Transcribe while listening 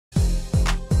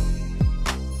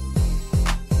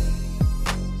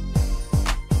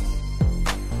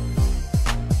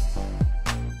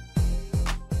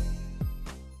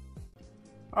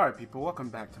Alright people, welcome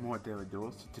back to more Daily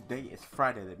Duels. Today is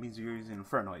Friday, that means you're using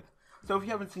Infernoid. So if you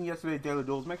haven't seen yesterday's Daily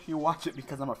Duels, make sure you watch it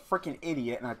because I'm a freaking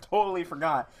idiot and I totally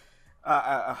forgot.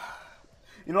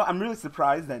 You know, I'm really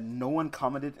surprised that no one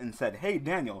commented and said, "Hey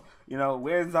Daniel, you know,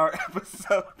 where's our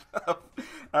episode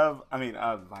of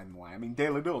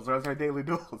Daily Duels, where's our Daily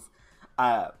Duels?"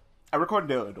 I recorded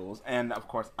Daily Duels and of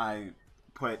course I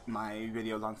put my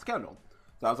videos on schedule.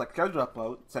 So I was like, schedule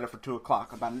upload, set it for 2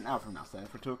 o'clock, about an hour from now, set it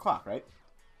for 2 o'clock, right?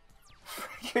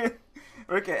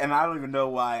 Freaking, and I don't even know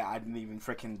why I didn't even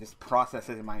freaking just process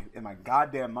it in my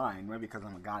goddamn mind. Maybe because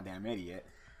I'm a goddamn idiot.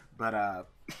 But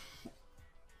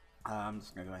I'm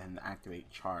just gonna go ahead and activate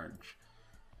charge,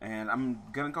 and I'm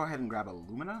gonna go ahead and grab a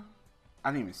Lumina. I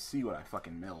didn't even see what I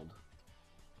fucking milled.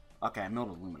 Okay, I milled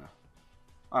a Lumina.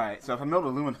 All right, so if I milled a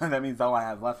Lumina, that means all I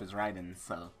have left is Raiden.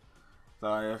 So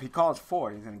if he calls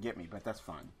 4, he's gonna get me, but that's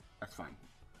fine. That's fine.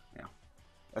 Yeah.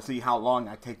 Let's see how long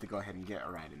I take to go ahead and get a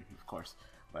Raiden, of course.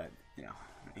 But, you know,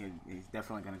 he's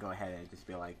definitely going to go ahead and just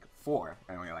be like, 4.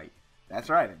 And we're like, that's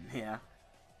Raiden, yeah.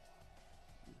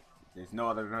 There's no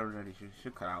other that he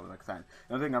should cut out like that.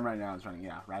 The only thing I'm running now is running,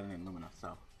 yeah, Raiden and Lumina.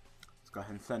 So, let's go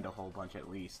ahead and send a whole bunch at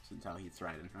least until he's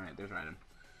Raiden. Alright, there's Raiden.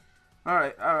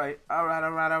 Alright.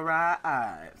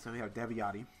 So we have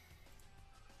Deviati.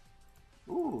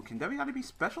 Ooh, can Deviati be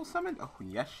special summoned? Oh,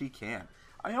 yes, she can.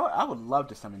 You know what? I would love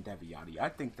to summon Deviati. I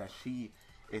think that she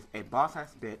is a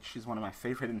boss-ass bitch. She's one of my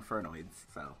favorite Infernoids.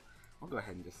 So, we'll go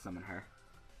ahead and just summon her.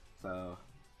 So,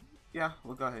 yeah,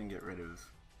 we'll go ahead and get rid of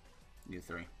these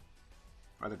 3.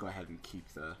 Or I'll go ahead and keep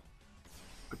the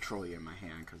Petrolia in my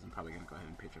hand, because I'm probably going to go ahead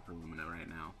and pitch up her Lumina right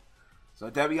now. So,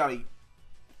 Deviati,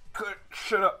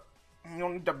 shut up. You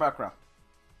don't need the background.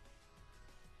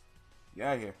 Get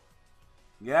out of here.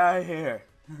 Get out of here.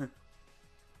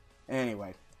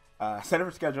 Anyway. Set it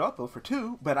for scheduled upload for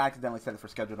 2, but I accidentally set it for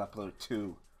scheduled upload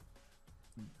 2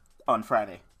 on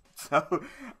Friday. So,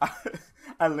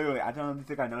 I don't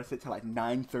think I noticed it till like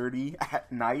 9:30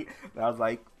 at night. But I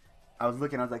was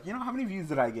looking, I was like, you know, how many views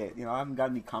did I get? You know, I haven't got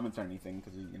any comments or anything,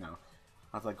 because, you know,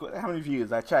 I was like, how many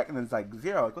views? I checked, and then it's like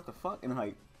 0. Like, what the fuck? And I'm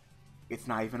like, it's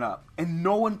not even up. And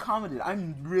no one commented.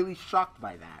 I'm really shocked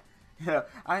by that. You know,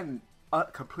 I'm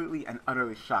completely and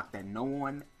utterly shocked that no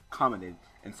one commented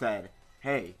and said,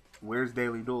 hey, where's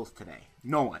Daily Duels today?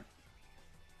 No one.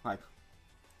 Like,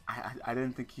 I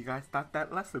didn't think you guys thought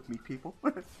that less of me, people. Go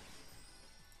ahead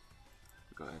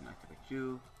and activate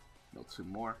you. Build 2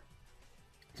 more.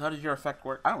 So how does your effect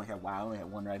work? I only have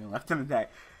 1 Raiden left in the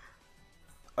deck.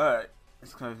 Alright.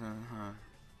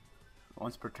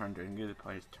 Once per turn during the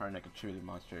player's turn, I can trigger the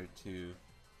monster to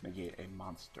negate a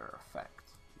monster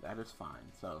effect. That is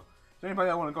fine. So, is there anybody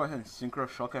I want to go ahead and synchro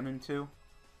shotgun into?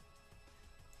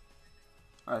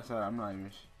 So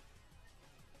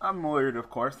I'm worried, of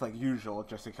course, like usual,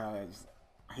 just because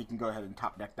he can go ahead and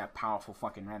top deck that powerful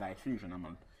fucking Red Eye Fusion. I'm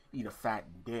gonna eat a fat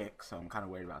dick, so I'm kind of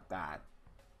worried about that.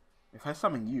 If I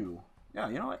summon you, yeah,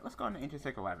 you know what? Let's go on to Ancient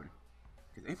Sacred Wyvern.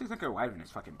 Because Ancient Sacred Wyvern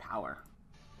is fucking power.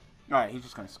 Alright, he's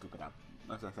just gonna scoop it up.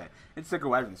 That's what I say. Ancient Sacred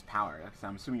Wyvern is power. So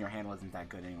I'm assuming your handle isn't that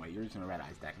good anyway. You're using a Red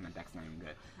Eyes deck, and that deck's not even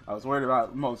good. I was worried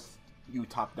about you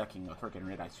top decking a freaking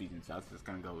Red Eyes Fusion, so that's just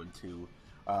gonna go into,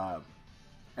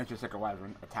 Enter Sacred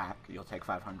Wyvern, attack, you'll take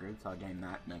 500, so I'll gain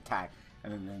that, and attack,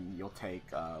 and then you'll take,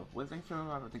 what is Ancient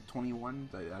Wyvern, I think 21,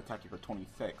 so I'll attack you for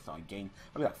 26, so I gain,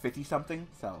 I'll be like 50 something,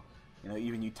 so, you know,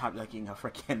 even you top decking a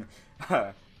frickin',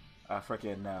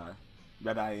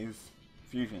 Red Eyes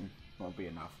Fusion won't be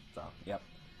enough, so, yep.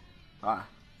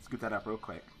 Scoot that up real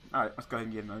quick. Alright, let's go ahead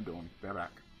and get another duel, be right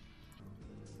back.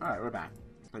 Alright, we're back.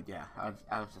 But yeah,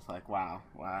 I was just like, wow.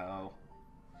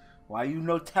 Why you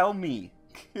no tell me?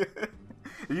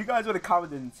 If you guys would have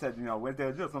commented and said, you know, where's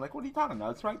Daily Duels? I'm like, what are you talking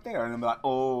about? It's right there. And I'm like,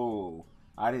 oh,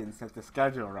 I didn't set the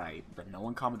schedule right. But no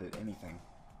one commented anything.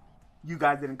 You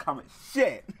guys didn't comment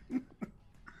shit.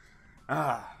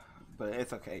 But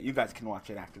it's okay. You guys can watch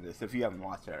it after this if you haven't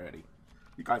watched it already.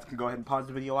 You guys can go ahead and pause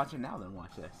the video, watch it now, then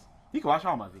watch this. You can watch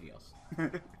all my videos.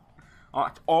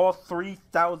 Watch all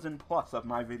 3,000 plus of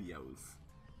my videos.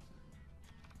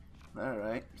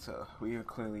 Alright, so we are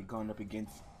clearly going up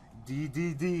against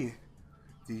DDD.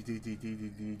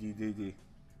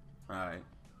 Alright.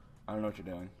 I don't know what you're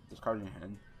doing. Discard in your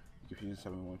hand. You can use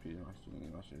 7-1 piece.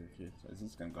 So is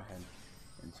this gonna go ahead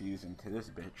and use into this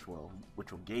bitch,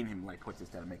 which will gain him light points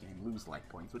instead of making him lose light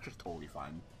points, which is totally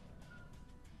fine.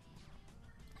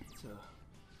 So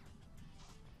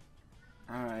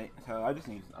alright, so I just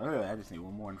need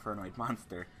one more Infernoid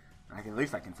monster. At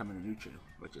least I can summon a Nuchu,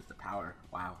 which is the power.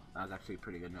 Wow, that was actually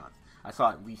pretty good nuts. I saw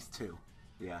at least 2.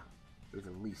 Yeah. There's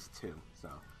at least 2, so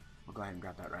we'll go ahead and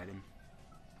grab that right in.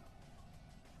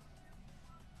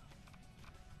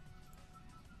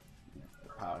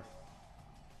 power.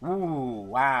 Ooh,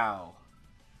 wow.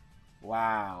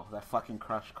 Wow, that fucking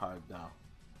crush card though.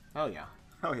 Oh yeah.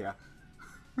 Oh yeah.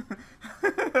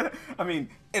 I mean,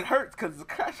 it hurts because it's a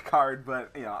crush card,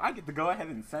 but you know, I get to go ahead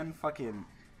and send fucking,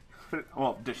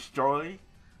 well, destroy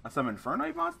some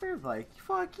Infernoid monsters. Like,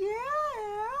 fuck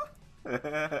yeah!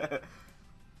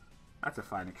 That's a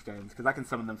fine exchange because I can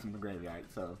summon them from the graveyard.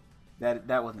 So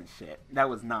that wasn't shit. That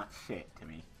was not shit to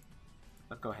me.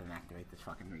 Let's go ahead and activate this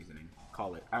fucking reasoning.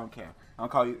 Call it. I don't care. I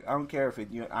don't call you. I don't care if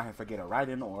I forget a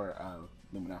Raiden or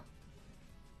Lumina.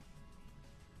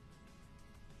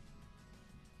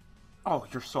 Oh,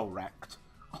 you're so wrecked.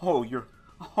 Oh, you're.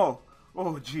 Oh,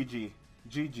 GG.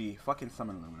 GG. Fucking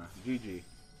summon Lumina. GG.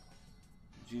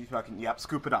 G fucking. Yep,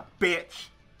 scoop it up, bitch.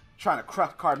 Trying to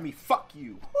crush card me. Fuck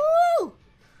you. Woo!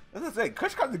 As I say,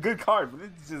 crush card's a good card, but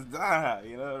it's just,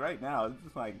 you know, right now, it's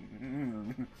just like,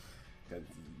 because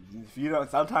if you don't,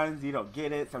 sometimes you don't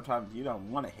get it, sometimes you don't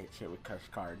want to hit shit with crush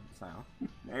card, so,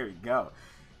 there we go.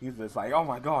 He's just like, oh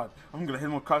my god, I'm gonna hit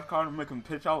him with crush card and make him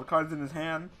pitch all the cards in his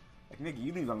hand. Like, nigga,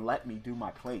 you didn't even let me do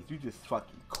my plays, you just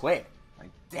fucking quit.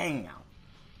 Like, damn.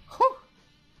 Whew.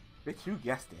 Bitch, you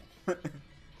guessed it.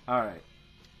 Alright,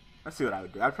 let's see what I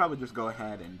would do. I'd probably just go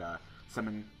ahead and,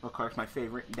 summon, of course, my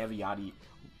favorite, Deviati,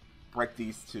 break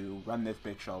these two, run this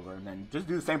bitch over, and then just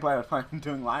do the same play I was planning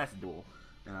doing last duel,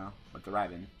 you know, with the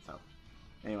Raiden. So,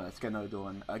 anyway, let's get another duel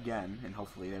in again, and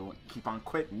hopefully they won't keep on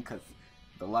quitting, because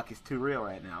the luck is too real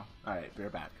right now. Alright, we're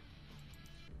back.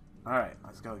 Alright,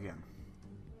 let's go again.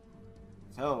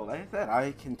 So, like I said,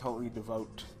 I can totally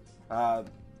devote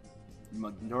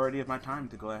majority of my time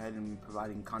to go ahead and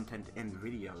providing content and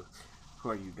videos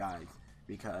for you guys,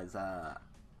 because,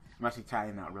 I'm actually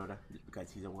trying out Rhoda just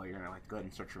because he's a warrior and I like to go ahead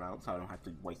and search him out so I don't have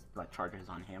to waste like charges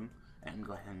on him and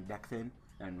go ahead and deck in.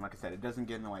 And like I said, it doesn't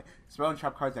get in the way. Spell and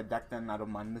trap cards that deck in, I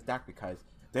don't mind this deck because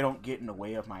they don't get in the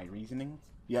way of my reasonings,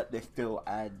 yet they still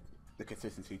add the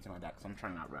consistency to my deck. So I'm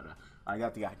trying out Rhoda. I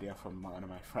got the idea from one of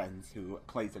my friends who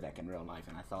plays the deck in real life,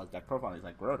 and I saw his deck profile and he's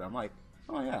like, Rhoda. I'm like,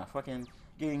 oh yeah, fucking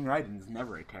getting Raiden is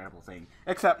never a terrible thing.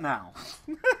 Except now.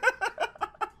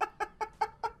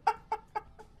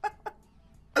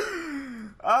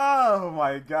 Oh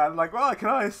my god, like, well, I can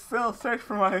always still search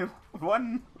for my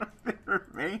one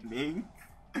remaining.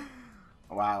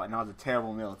 Wow, and that was a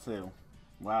terrible meal too.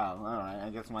 Wow, alright, I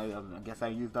guess I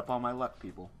used up all my luck,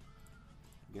 people.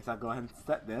 I guess I'll go ahead and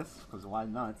set this, because why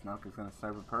not? It's not going to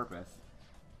serve a purpose.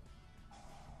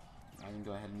 I can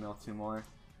go ahead and mill two more.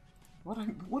 What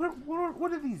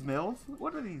are these mills?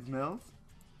 What are these mills?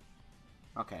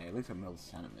 Okay, at least I milled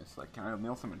Sentimus. Like, can I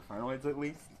mill some Infernoids at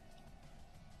least?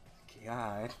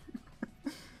 God.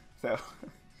 So,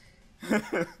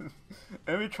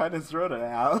 let me try this Rhoda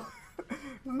out.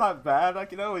 It's not bad. I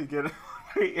can always get it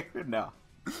right here. No.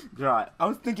 Draw it. I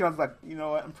was like, you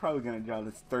know what? I'm probably going to draw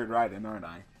this third Raiden, aren't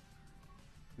I?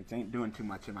 Which ain't doing too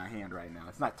much in my hand right now.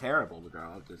 It's not terrible to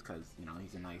draw, just because, you know,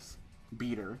 he's a nice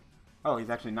beater. Oh,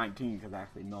 he's actually 19 because I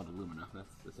actually milled a Lumina.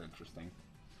 That's interesting.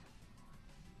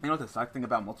 You know what the suck thing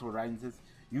about multiple Raidens is?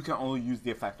 You can only use the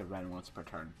effect of Raiden once per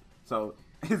turn. So,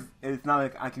 it's not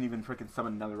like I can even freaking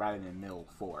summon another Raiden and mill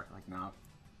 4. Like, no.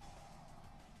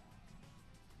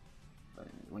 But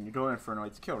when you're doing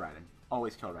Infernoids, kill Raiden.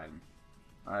 Always kill Raiden.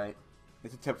 Alright?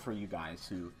 It's a tip for you guys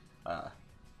who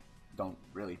don't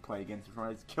really play against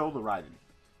Infernoids. Kill the Raiden.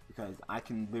 Because I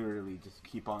can literally just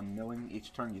keep on milling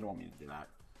each turn. You don't want me to do that.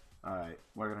 Alright,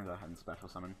 we're gonna go ahead and special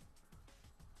summon.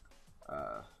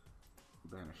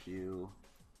 Banish you.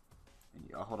 And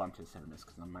I'll hold on to Sentimus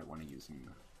because I might want to use him in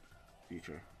the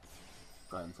future.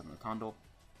 Go ahead and summon the Tondal.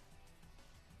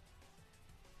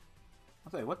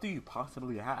 I'll say, what do you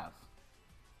possibly have?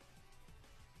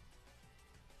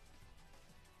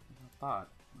 I thought.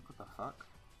 What the fuck?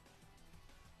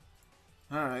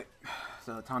 Alright,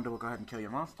 so the Tondal will go ahead and kill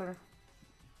your monster.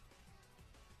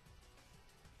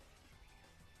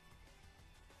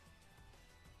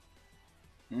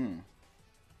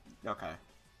 Okay.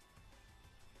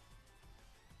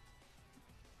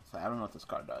 So I don't know what this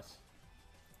card does.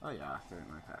 Oh yeah, during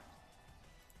my attack.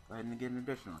 Go ahead and get an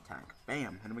additional attack.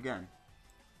 Bam! Hit him again.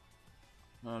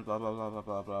 Blah blah blah blah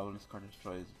blah blah. When this card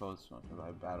destroys both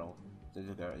by battle, you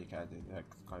can't do that.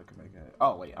 This card can make it.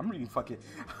 Oh wait, I'm reading fucking.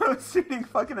 I was reading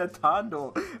fucking a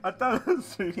Tondal. I thought I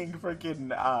was reading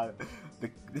freaking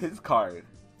his card.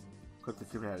 Click the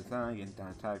super head sound against an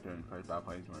attack during the first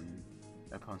battle phase when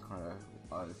opponent's card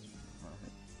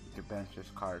you can bench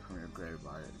this card from your grave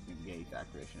by engage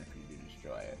activation if you do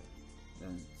destroy it.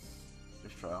 Then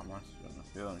destroy all monsters on the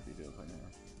field if you do it.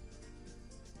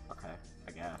 Okay,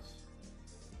 I guess.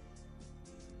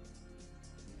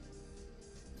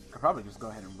 Could probably just go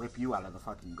ahead and rip you out of the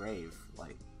fucking grave,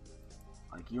 like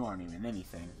you aren't even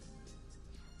anything.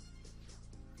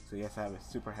 So yes, I have a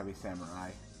super heavy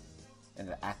samurai, and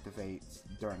it activates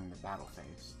during the battle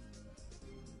phase.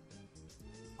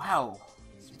 Wow,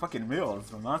 it's fucking real.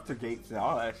 It's the monster gates and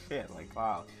all that shit. Like,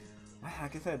 wow.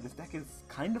 Like I said, this deck is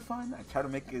kind of fun. I try to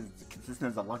make it as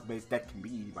consistent as a luck-based deck can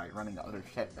be by running other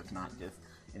shit that's not just,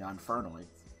 you know, Infernoids.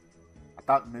 I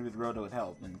thought maybe the Roto would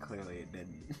help, and clearly it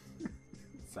didn't.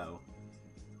 So,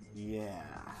 yeah.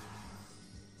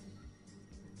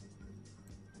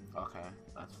 Okay,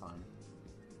 that's fine.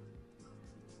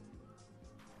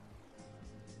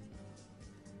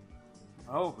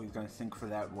 Oh, he's gonna sink for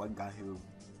that one guy who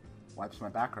wipes my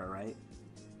back row, right?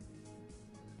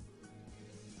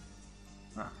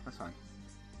 Ah, that's fine.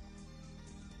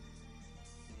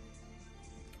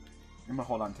 I'm gonna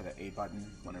hold on to the A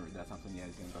button whenever he does something. Yeah,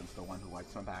 he's gonna go to the one who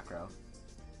wipes my back row.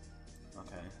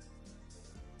 Okay.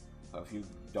 So if you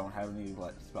don't have any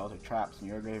spells or traps in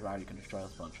your graveyard, you can destroy a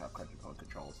spell and trap card your opponent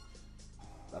controls.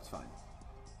 That's fine.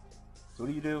 So what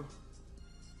do you do?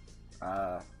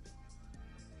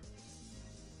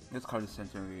 This card is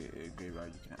sent to a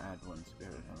graveyard. You can add one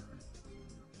spirit.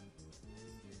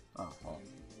 Oh well,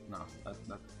 no,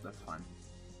 that's fine.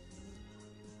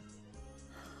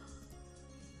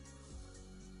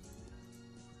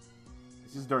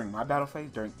 This is during my battle phase.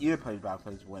 During either player's battle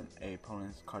phase, when a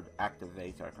opponent's card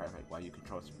activates or card effect while you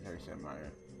control Superior Samurai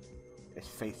is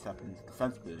face up in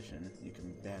defense position, you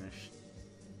can banish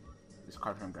this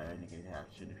card from graveyard and negate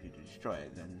action. If you destroy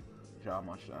it, then draw a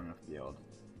monster on the field.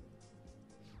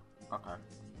 Okay.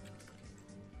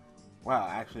 Wow,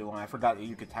 actually, well, I forgot that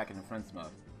you could attack in defense mode.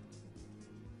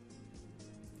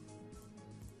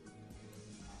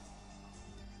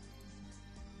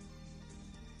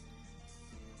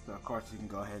 So of course you can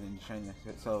go ahead and change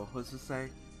it. So what's this say?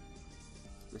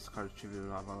 This card is tribute,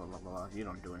 blah blah blah blah blah. You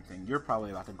don't do anything. You're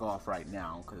probably about to go off right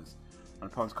now because when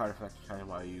opponent's card effects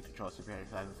while you control superior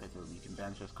size effectively, you can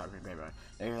banish this card from your graveyard.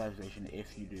 Degradation,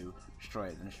 if you do, destroy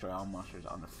it, then destroy all monsters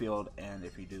on the field, and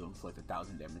if you do, inflict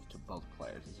 1,000 damage to both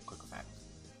players. It's a quick effect.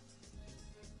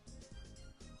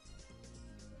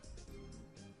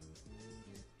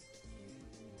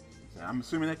 So I'm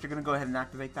assuming that you're gonna go ahead and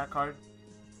activate that card.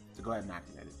 So go ahead and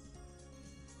activate it.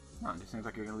 No, it just seems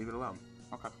like you're gonna leave it alone.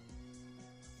 Okay.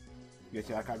 You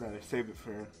see, I'd rather save it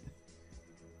for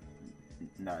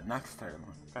no, next turn.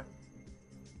 Okay.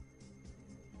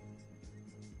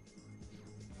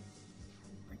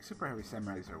 Like super heavy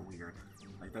samurais are weird.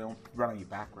 Like they don't run on you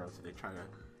back row, so they try to,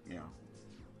 you know,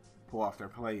 pull off their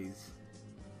plays.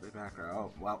 Their back row.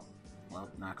 Oh well,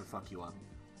 now I can fuck you up.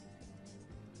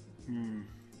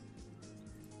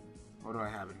 What do I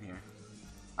have in here?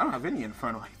 I don't have any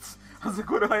Infernoids. I was like,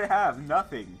 what do I have?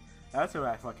 Nothing. That's what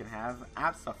I fucking have.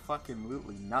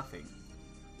 Abso-fucking-lutely nothing.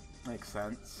 Makes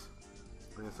sense.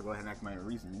 I guess I'll go ahead and act my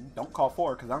reason. Don't call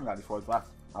 4, because I don't got any 4s left.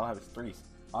 All I have is 3s.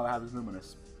 All I have is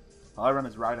Luminous. All I run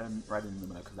is right in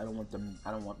Lumina, because I don't want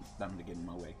them to get in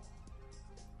my way.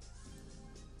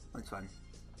 That's fine.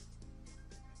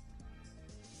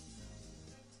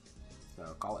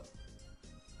 So call it.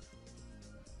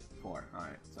 4.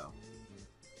 Alright, so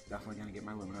definitely gonna get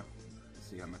my Lumina. Let's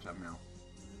see how much I'm now.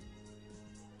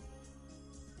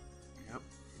 Yep.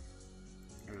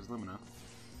 Here's Lumina.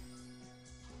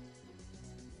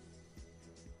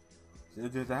 So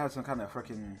they have some kind of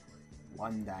freaking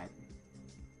one that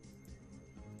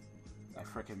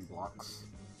freaking blocks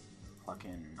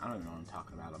fucking, I don't even know what I'm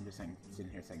talking about. I'm just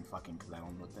sitting here saying fucking because I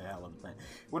don't know what the hell I'm saying.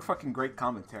 What fucking great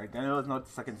commentary. Daniel doesn't know what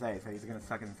to fucking say, so he's gonna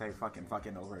fucking say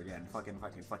fucking over again. Fucking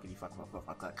fuckity fuck.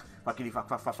 Fuckity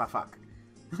fuck.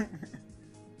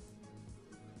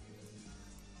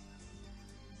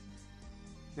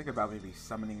 Think about maybe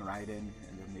summoning Raiden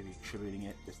and then maybe tributing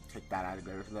it, just take that out of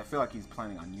there, because I feel like he's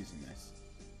planning on using this.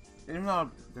 And even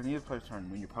though the new player's turn,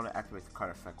 when your opponent activates the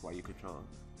card effect while you control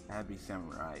it, that'd be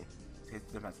Samurai. Hit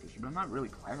the defense position, but I'm not really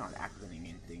planning on activating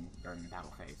anything during the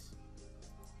battle phase.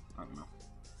 I don't know.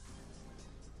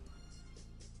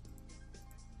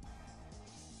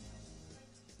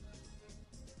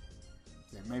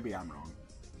 Yeah, maybe I'm wrong.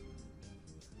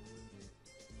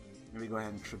 Maybe go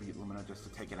ahead and tribute Lumina just to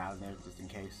take it out of there, just in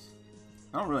case.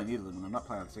 I don't really need Lumina. I'm not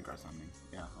planning on Synchro something.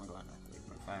 Yeah, I'll go ahead and activate.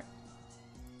 In fact,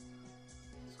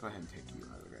 let's go ahead and take you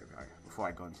out of the graveyard before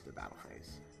I go into the battle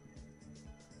phase.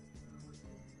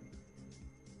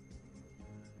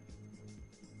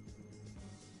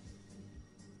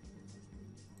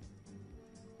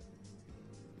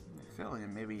 I feel like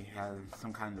maybe he has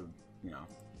some kind of, you know,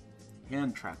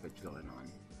 hand trappage going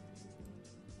on.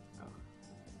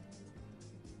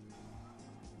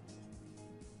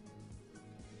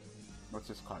 What's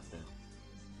this card do?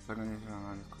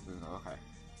 Okay.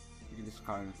 You can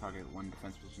discard and target one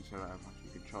defense position so how much you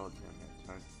control. It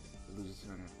loses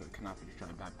but it cannot be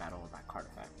destroyed by battle or by card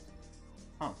effect.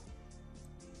 Huh.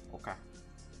 Okay.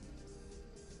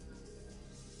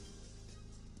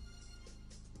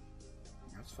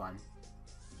 That's fun.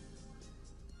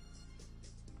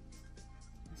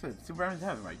 I said Super Enemies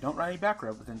have it right. Don't run any back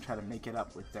row, but then try to make it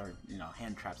up with their, you know,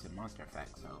 hand traps and monster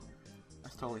effects. So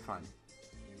that's totally fun.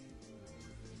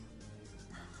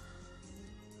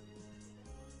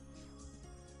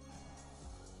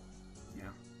 Yeah.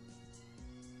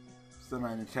 Still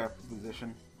not in the trap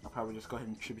position. I'll probably just go ahead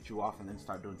and tribute you off and then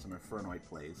start doing some Infernoid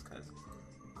plays, because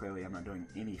clearly I'm not doing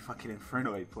any fucking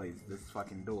Infernoid plays this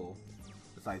fucking duel,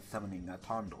 besides summoning that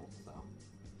Tondal, so.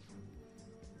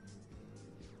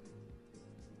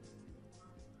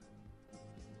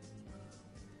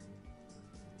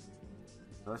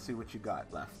 So let's see what you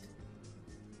got left.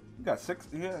 You got 6,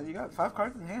 yeah, you got 5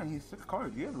 cards in hand, he's 6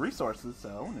 cards, you have resources,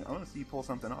 so I want to see you pull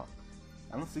something off.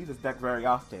 I don't see this deck very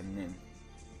often, and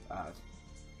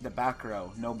the back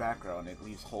row, no back row, and it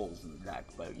leaves holes in the deck.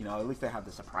 But, you know, at least they have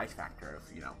the surprise factor of,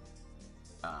 you know,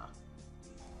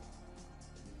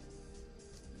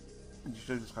 you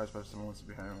should discard special someone wants to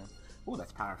be behind one. Ooh,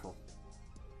 that's powerful.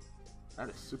 That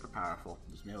is super powerful.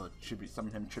 Just be able to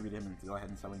summon him, tribute him, and go ahead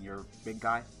and summon your big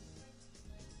guy.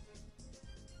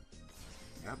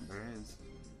 Yep, there it is.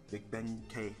 Big Ben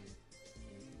K.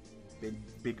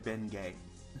 Big Ben Gay.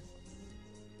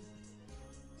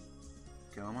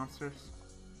 Kill monsters.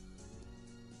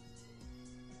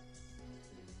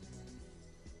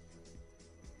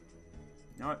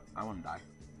 You know what? I want to die.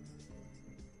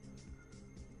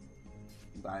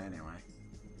 Die anyway.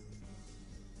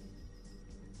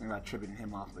 I'm not tributing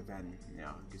him off, but then, you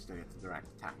know, just to get the direct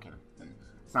attack him. And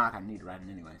it's not like I need red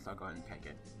anyway, so I'll go ahead and take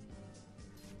it.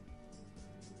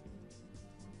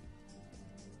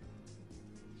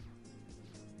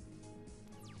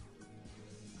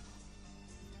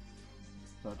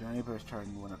 So during any burst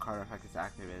turn, when a card effect is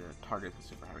activated, target the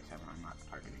super heavy 7. I'm not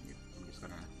targeting you. I'm just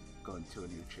gonna go into a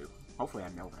new chew. Hopefully I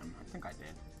milled him. I think I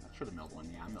did. I should have milled one.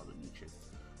 Yeah, I milled a new chew.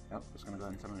 Yep, just gonna go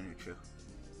ahead and summon a new chew.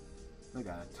 We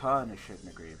got a ton of shit in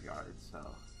the graveyard, so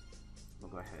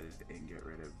we'll go ahead and get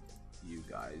rid of you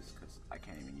guys, because I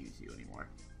can't even use you anymore.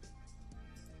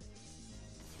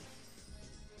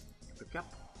 Yep.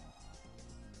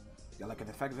 Got like an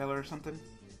effect veil or something?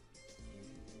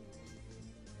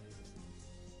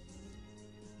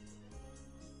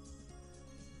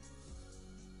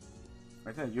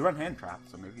 Right there, you run hand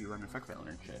traps, so maybe you run effect veil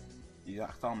and shit. You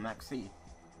got some max C.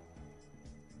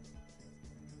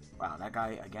 Wow, that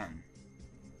guy again.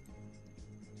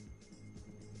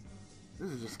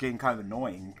 This is just getting kind of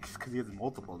annoying because he has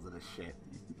multiples of this shit.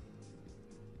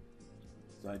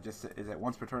 So it just is it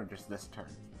once per turn, or just this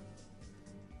turn.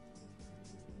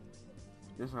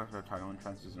 This is our target one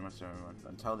transfers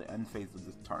until the end phase of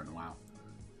this turn. Wow.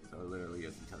 So it literally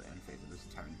is until the end phase of this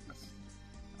turn.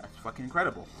 That's fucking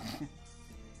incredible.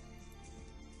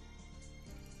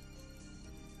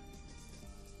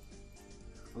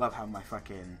 I love how my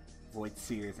fucking Void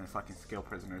Seers and fucking Skill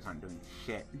Prisoners aren't doing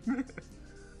shit.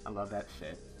 I love that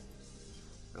shit.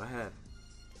 Go ahead.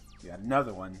 You got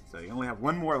another one, so you only have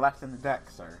one more left in the deck,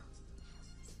 sir.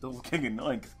 Still looking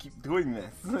annoying, because keep doing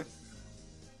this. Alright,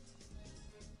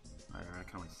 I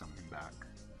can only summon him back.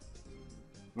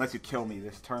 Unless you kill me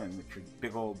this turn with your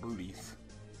big old booties.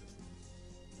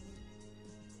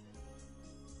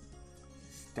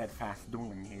 Steadfast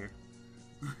dueling here.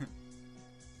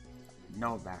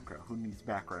 No back row. Who needs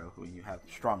back row when you have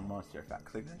strong monster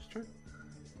effects? Like, that's true.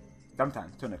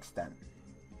 Sometimes, to an extent.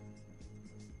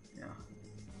 You know.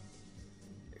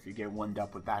 If you get one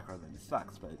up with back row, then it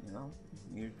sucks, but, you know,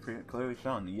 you've clearly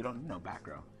shown that you don't need no back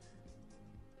row.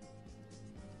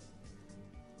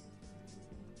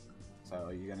 So,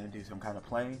 are you gonna do some kind of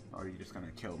play, or are you just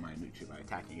gonna kill my Nuchu by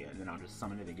attacking it, and then I'll just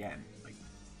summon it again? Like,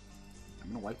 I'm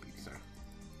gonna wipe you, sir.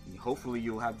 And hopefully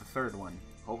you'll have the third one.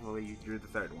 Hopefully you drew the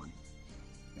third one.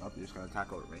 Nope, you're just gonna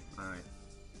attack over me. Alright.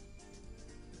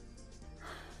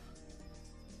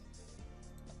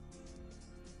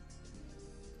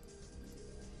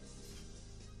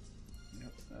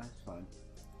 Yep, that's fine.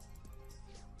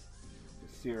 The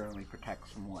Seer only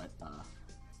protects from what?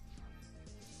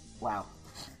 Wow.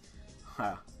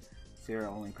 Seer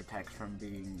only protects from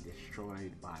being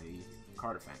destroyed by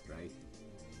card effect, right?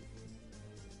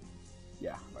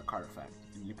 Yeah, by card effect.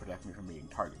 And you protect me from being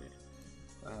targeted.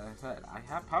 As I said, I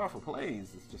have powerful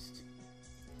plays. It's just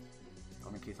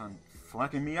only keeps on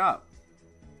flunking me up.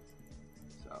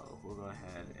 So we'll go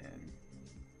ahead and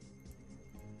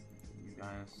you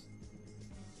guys.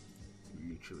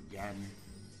 Me shoot you again.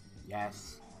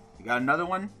 Yes. You got another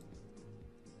one?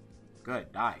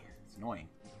 Good, die. It's annoying.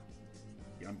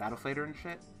 You on Battle Fader and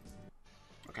shit?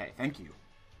 Okay, thank you.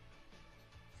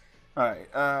 Alright,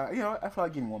 you know what? I feel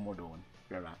like getting one more duel in.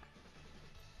 Be right back.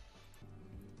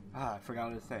 I forgot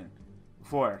what I was saying.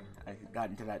 Before I got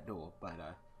into that duel, but,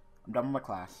 I'm done with my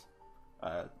class.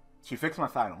 She fixed my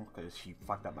final, because she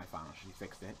fucked up my final. She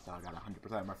fixed it, so I got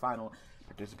 100% of my final.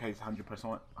 Participates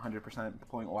 100%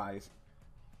 point-wise.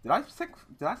 Did I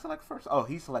select first? Oh,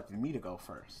 he selected me to go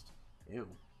first. Ew.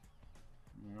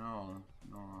 No,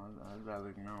 I'd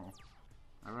rather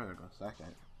go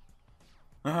second.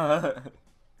 I'd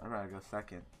rather go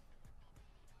second.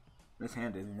 This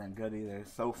hand isn't that good either.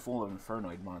 It's so full of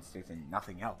Infernoid monsters and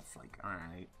nothing else. Like,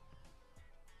 alright.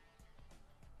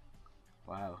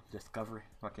 Wow, discover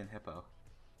fucking hippo.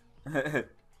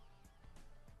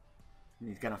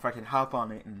 He's gonna fucking hop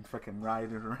on it and fucking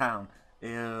ride it around.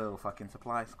 Ew, fucking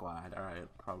supply squad. Alright,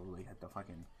 probably have to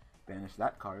fucking banish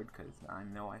that card, because I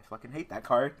know I fucking hate that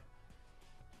card.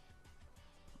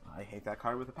 I hate that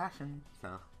card with a passion,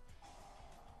 so.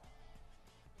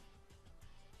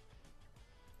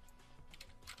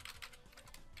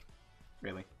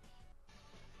 Really?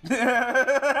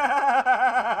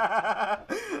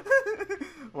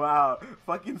 Wow,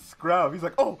 fucking scrub. He's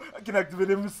like, oh, I can activate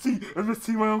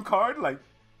MST my own card? Like,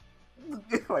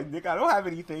 Nick, I don't have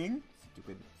anything.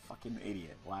 Stupid fucking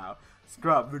idiot. Wow.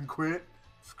 Scrub, then quit.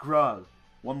 Scrub.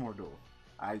 One more duel.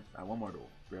 One more duel.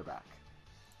 We're back.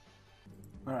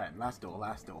 Alright, last duel.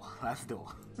 Wow,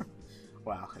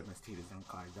 MST'd his own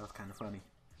card. That was kind of funny.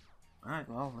 Alright,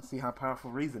 well, let's see how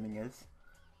powerful reasoning is.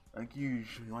 Like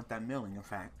usually, we want that milling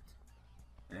effect.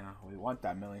 Yeah, we want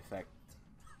that milling effect.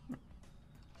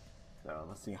 So,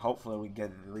 let's see. Hopefully, we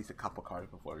get at least a couple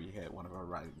cards before we hit one of our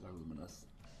Riders or Luminous.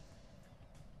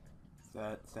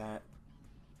 Set,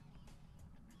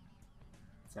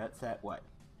 what?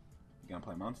 You gonna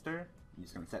play monster? You're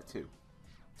just gonna set 2.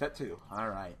 Set 2,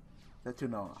 alright. Set 2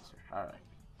 no monster, alright.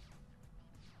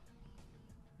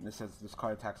 This says this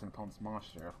card attacks an opponent's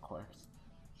monster, of course.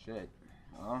 Shit.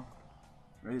 Well,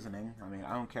 reasoning. I mean,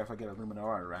 I don't care if I get a Lumina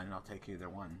or a Ren, I'll take either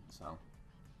one, so.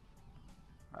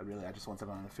 I just want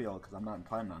something on the field, because I'm not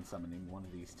planning on summoning one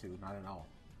of these two, not at all.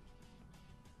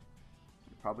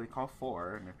 You probably call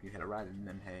 4, and if you hit a Raiden,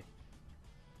 then hey.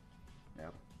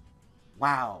 Yep.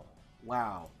 Wow,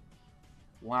 that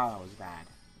was bad.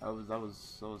 That was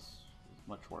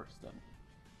much worse than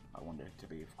I wanted it to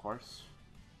be, of course.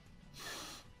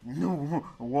 No,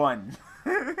 1.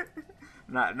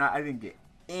 I didn't get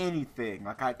anything.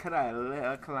 Like, could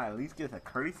I at least get a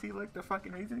courtesy, like the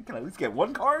fucking reason? Can I at least get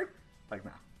 1 card? Like,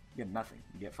 nah, you get nothing.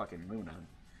 You get fucking Luna.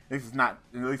 This is not,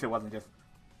 at least it wasn't just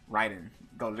Raiden,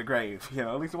 go to the grave. You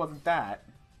know, at least it wasn't that.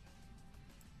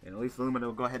 And at least Lumina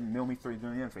will go ahead and mill me 3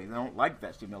 during the end phase. I don't like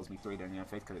that she mills me 3 during the end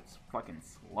phase because it's fucking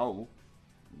slow.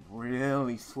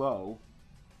 Really slow.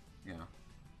 Yeah.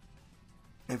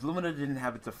 If Lumina didn't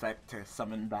have its effect to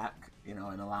summon back, you know,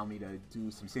 and allow me to do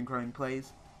some synchroing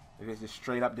plays, if it just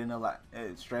straight up didn't allow,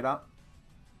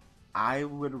 I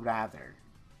would rather.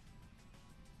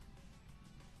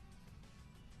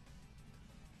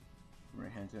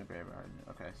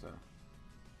 Okay, so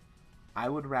I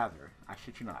would rather, I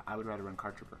shit you not, I would rather run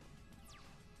Card Trooper.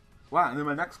 Wow, and then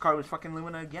my next card was fucking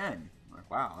Lumina again. Like,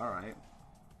 wow, alright.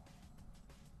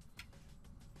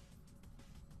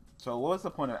 So what was the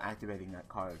point of activating that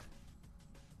card?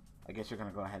 I guess you're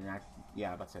gonna go ahead and yeah,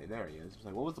 I'm about to say, there he is. It's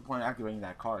like, what was the point of activating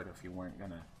that card if you weren't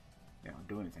gonna, you know,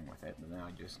 do anything with it? But now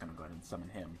you're just gonna go ahead and summon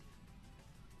him.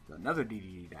 So another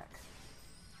DDD deck.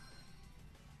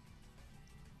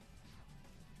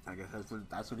 I guess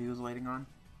that's what he was waiting on.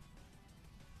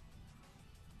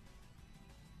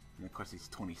 And of course he's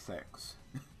 26.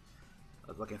 I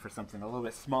was looking for something a little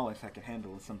bit smaller so I could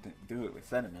handle something, do it with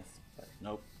Sedimus. But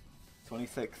nope.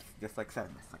 26, just like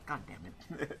Sedimus. Like, god damn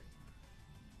it.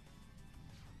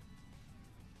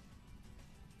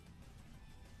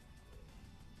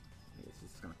 This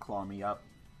is gonna claw me up,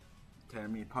 tear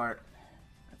me apart.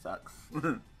 That sucks.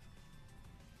 Who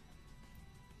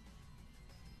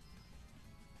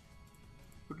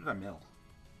did I mill?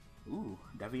 Ooh,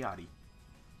 Deviati.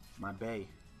 My bay.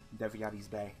 Deviati's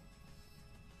bay.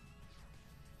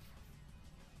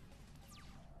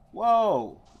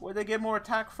 Whoa! Where'd they get more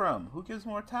attack from? Who gives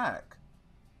more attack?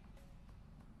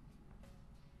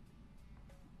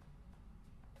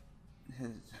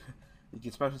 You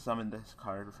can special summon this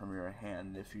card from your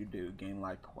hand. If you do, gain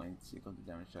life points equal to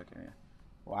damage check.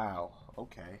 Wow,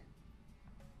 okay.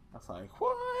 That's like,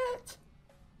 what?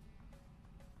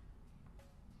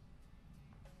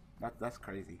 That's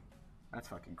crazy. That's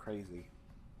fucking crazy.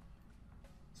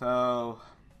 So,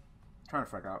 trying to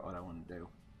figure out what I want to do.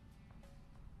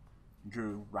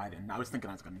 Drew Raiden. I was thinking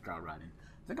I was going to draw Raiden.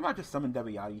 Think about just summon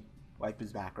Deviati, wipe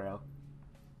his back row.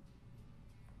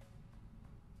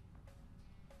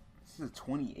 This is a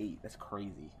 28. That's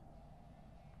crazy.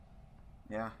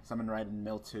 Yeah, summon Raiden,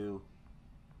 mill 2.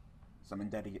 Summon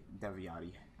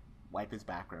Deviati, wipe his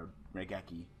back row,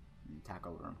 Regeki, and attack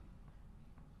over him.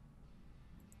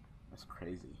 That's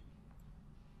crazy.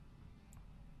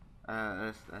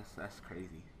 That's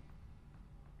crazy.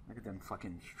 Look at them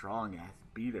fucking strong ass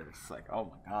beaters. Like, oh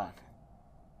my god.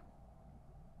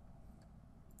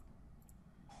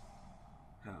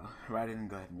 Right in,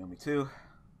 go ahead and mill me 2. Alright,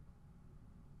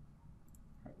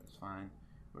 that's fine.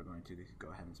 We're going to go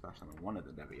ahead and splash summon one of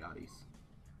the Deviatis.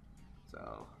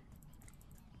 So,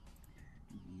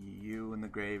 you in the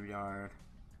graveyard.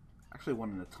 Actually, one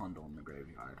in the Tundle in the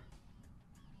graveyard.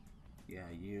 Yeah,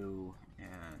 you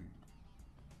and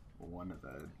one of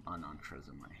the Anantras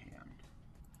in my hand.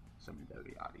 Summon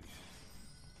Deviati.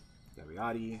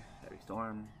 Deviati, Heavy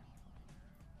Storm.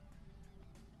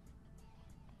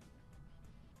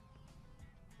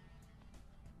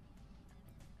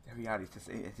 Deviati's just,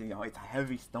 you know, it's a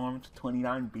Heavy Storm, it's a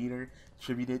 29 beater,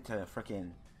 attributed to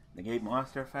frickin' negate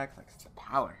monster effects. Like, it's the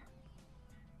power.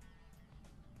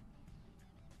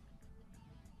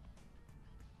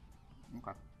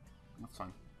 Okay, that's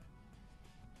fine.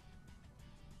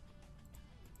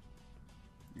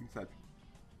 Like I said,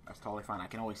 that's totally fine. I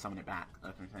can always summon it back.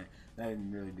 That's what I'm saying. That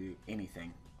didn't really do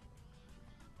anything.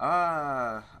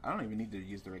 I don't even need to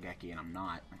use the Regeki, and I'm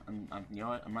not. You know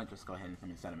what? I might just go ahead and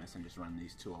summon Sedimus and just run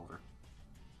these 2 over.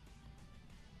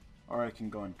 Or I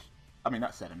can go into... I mean,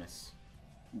 not Sedimus.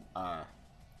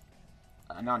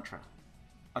 Anantra.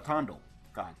 Atondal.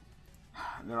 God.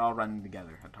 They're all running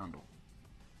together. Atondal.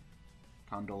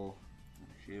 Atondal.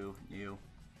 You.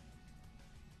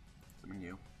 Summon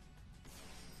you.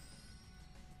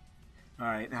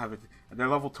 Alright, they're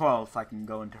level 12, so I can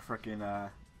go into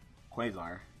frickin'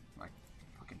 Quasar. Like,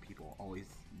 fucking people always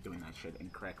doing that shit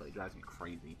incorrectly. It drives me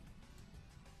crazy.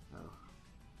 So,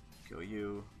 kill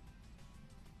you.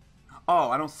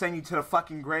 Oh, I don't send you to the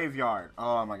fucking graveyard.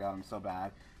 Oh my god, I'm so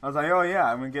bad. I was like, oh yeah,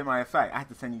 I'm gonna get my effect. I have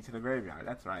to send you to the graveyard.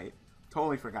 That's right.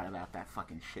 Totally forgot about that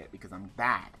fucking shit because I'm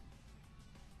bad.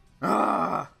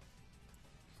 Ugh.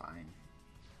 Fine.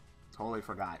 Totally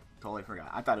forgot. Totally forgot.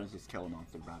 I thought it was just kill a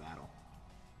monster by battle.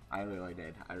 I really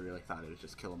did. I really thought it was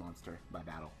just kill a monster by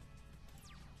battle.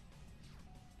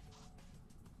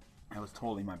 That was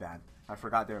totally my bad. I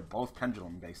forgot they were both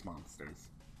pendulum-based monsters.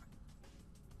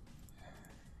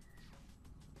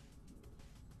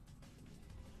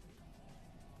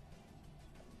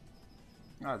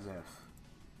 As if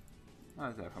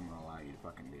I'm gonna allow you to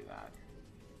fucking do that.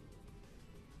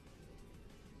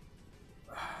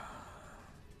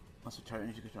 Once a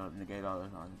turn, you can negate all.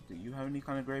 Do you have any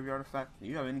kind of graveyard effect? Do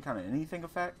you have any kind of anything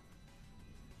effect?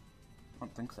 I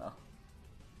don't think so.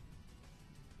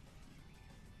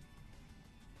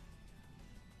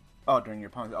 Oh, during your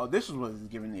opponent. Oh, this was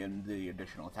giving the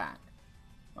additional attack.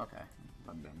 Okay,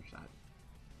 I'm damage that.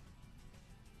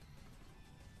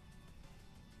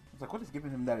 It's like, what is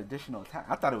giving him that additional attack?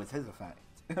 I thought it was his effect.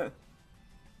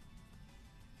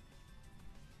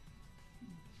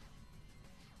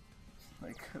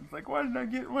 It's like, why did I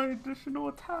get my additional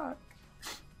attack?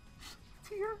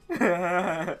 Tear.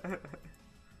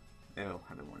 Ew,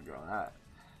 I didn't want to draw that.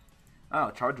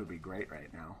 Oh, charge would be great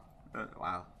right now.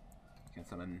 Wow. Can't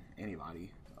summon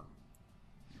anybody. So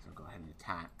I'll go ahead and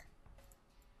attack.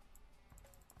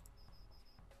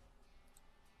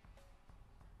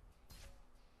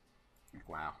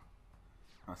 Wow.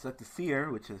 I'll set the Seer,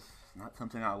 which is not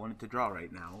something I wanted to draw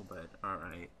right now, but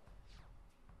alright.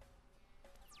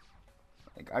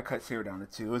 Like, I cut Seer down to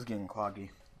 2. It was getting cloggy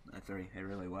at 3. It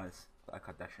really was. I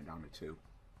cut that shit down to 2.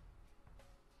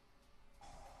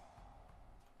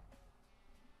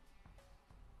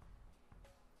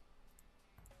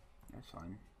 That's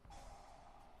fine.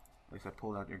 At least I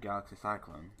pulled out your Galaxy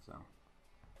Cyclone, so.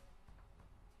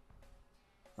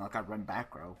 It's not like I run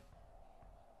back row.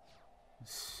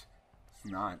 It's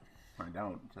not. I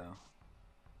don't, so.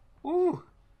 Woo!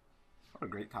 What a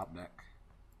great top deck.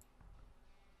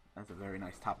 That's a very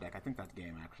nice top deck. I think that's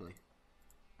game, actually.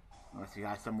 Unless he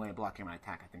has some way of blocking my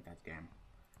attack, I think that's game.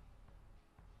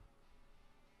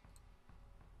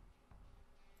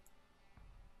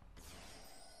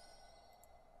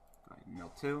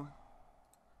 Mill 2.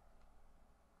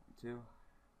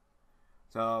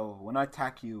 So when I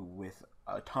attack you with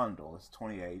a Tundle, it's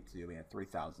 28, so you'll be at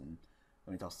 3,000.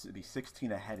 That means I'll be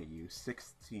 16 ahead of you.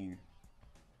 16.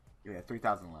 You have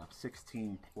 3,000 left.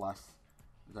 16 plus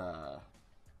the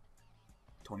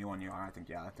 21 you are, I think,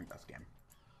 yeah, I think that's game.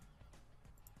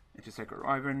 It's just Sacred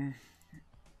Wyvern.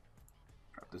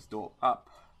 Drop this duel up.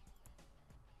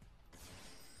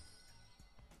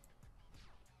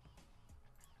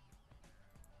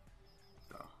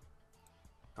 So,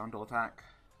 Gondol attack.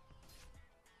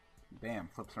 Bam,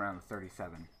 flips around to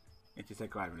 37. It's just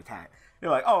Sacred Wyvern attack.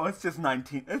 You're like, oh, it's just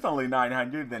 19, it's only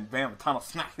 900. Then bam, a tunnel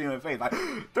smacks you in the face. Like,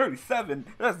 37,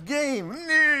 that's game.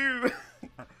 No!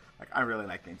 Like, I really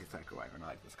like the Sacred Wyvern. I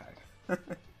like this card.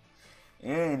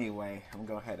 Anyway, I'm gonna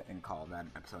go ahead and call that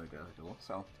an episode of Daily Duel.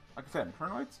 So, like I said,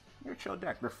 Infernoids, they're a chill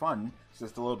deck. They're fun. It's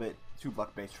just a little bit too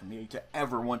luck-based for me to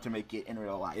ever want to make it in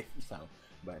real life. So,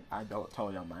 but I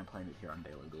totally don't mind playing it here on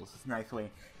Daily Duels. It's a nice way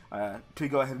to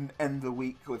go ahead and end the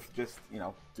week with just, you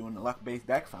know, doing the luck-based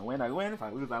deck. If I win, I win. If I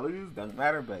lose, I lose. Doesn't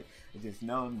matter, but it's just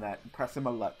knowing that pressing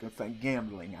my luck, it's like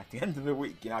gambling at the end of the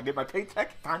week. You know, I get my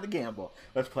paycheck, time to gamble.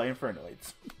 Let's play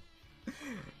Infernoids.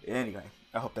 Anyway,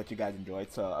 I hope that you guys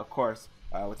enjoyed. So, of course,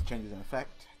 with the changes in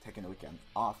effect, taking the weekend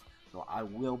off, so I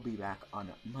will be back on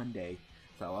Monday.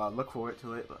 So, look forward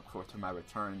to it. Look forward to my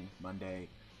return Monday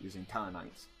using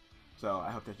Satellaknight. So,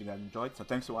 I hope that you guys enjoyed. So,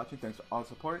 thanks for watching. Thanks for all the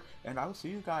support. And I will see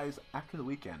you guys after the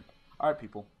weekend. Alright,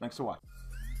 people. Thanks for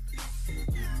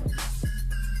watching.